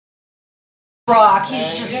rock. He's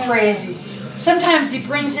just crazy. Sometimes he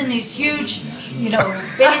brings in these huge, you know,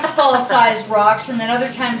 baseball-sized rocks, and then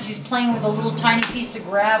other times he's playing with a little tiny piece of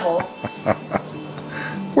gravel.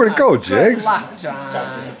 Where'd it go, Jiggs?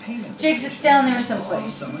 Jiggs, it's down there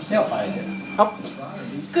someplace. He'll find it. Oh.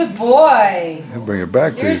 Good boy. He'll bring it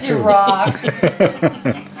back to you, There's your too. rock.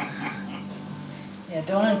 Yeah,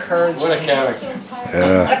 don't encourage What a me. character.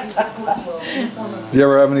 Yeah. Do you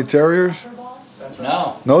ever have any terriers?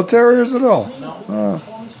 No. No terriers at all? No.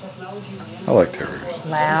 I like terriers.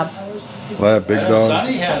 Lab. Lab, big dogs.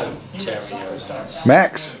 Sonny had a terrier.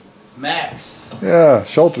 Max. Max. Yeah,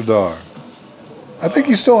 shelter dog. I think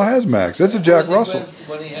he still has Max. That's a Jack Russell.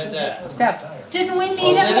 When he had that. Didn't we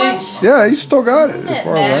meet him once? Yeah, he still got it, as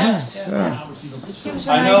far as Max? I know. Yeah. He was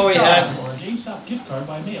a I know nice he dog. had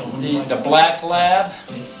the black lab.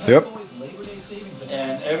 Yep.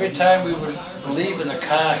 And every time we would leave in the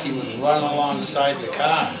car, he would run alongside the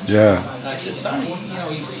car. Yeah. And I said, Sonny, you know,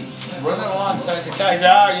 he's running alongside the car. He said,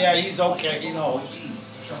 oh, yeah, he's okay, he knows.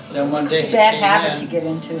 Then one day he Bad came habit in to get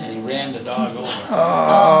into. and he ran the dog over.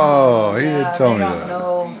 Oh, he did tell me they that.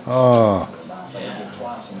 don't know Oh.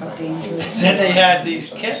 how dangerous. Then they had these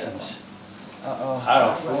kittens. I don't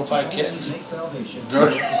know, 4 or 5 kittens.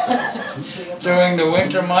 During the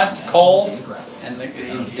winter months, cold, and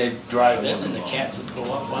they'd drive in and the cats would go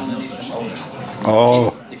up underneath the motor.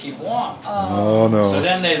 Oh. To keep warm. Oh, no. So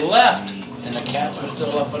then they left, and the cats were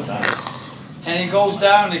still up on top. And he goes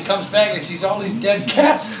down, and he comes back, and he sees all these dead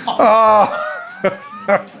cats. Oh,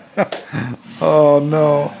 oh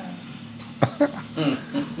no.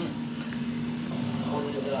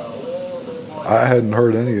 I hadn't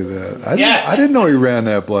heard any of that. I didn't know he ran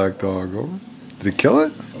that black dog over. Did he kill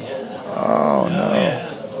it? Yeah. Oh, no.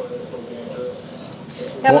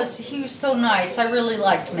 He was so nice. I really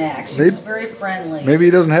liked Max. He was very friendly. Maybe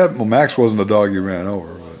he doesn't have... Well, Max wasn't the dog you ran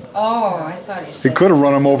over. But Oh, I thought he said... he could have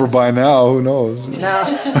run him over by now. Who knows? No.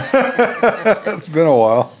 It's been a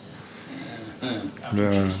while.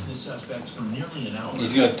 Yeah.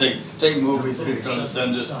 He's going to take movies. He's going to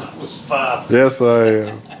send us to his father. Yes, I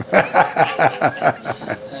am.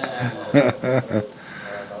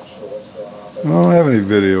 I don't have any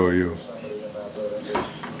video of you.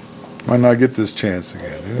 Might not get this chance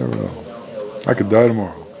again. You never know. I could die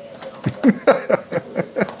tomorrow.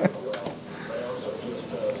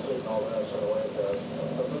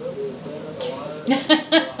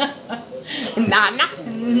 Nah.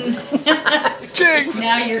 Jiggs!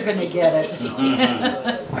 Now you're going to get it.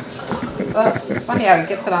 Well, it's funny how he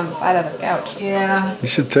gets it on the side of the couch. Yeah. You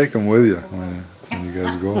should take him with you when you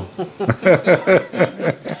guys go.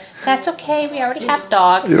 That's okay. We already have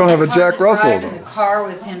dogs. You don't have a Jack Russell, Driving though. the car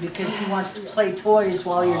with him because he wants to play toys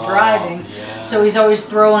while you're driving. So he's always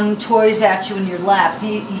throwing toys at you in your lap.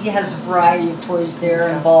 He has a variety of toys there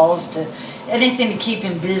and balls to anything to keep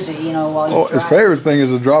him busy, you know, while you're driving. His favorite thing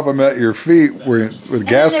is to drop him at your feet where the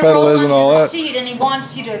gas pedal is and all that. Seat, and he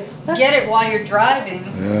wants you to get it while you're driving.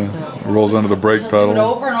 Yeah, it rolls under the brake He'll pedal. do it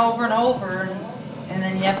over and over and over, and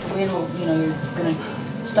then you have to wait till, you know, you're going to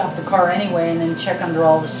stop the car anyway and then check under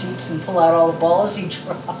all the seats and pull out all the balls he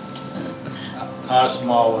dropped. Our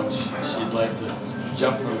small one, she'd like to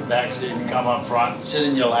jump in the back seat and come up front, sit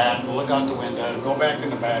in your lap, look out the window, go back in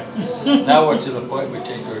the back. Now we're to the point we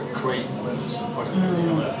take her crate with us and put it in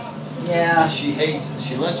the lap. Yeah. And she hates it.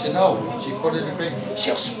 She lets you know when she put it in the crate,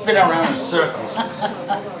 she'll spin around in circles.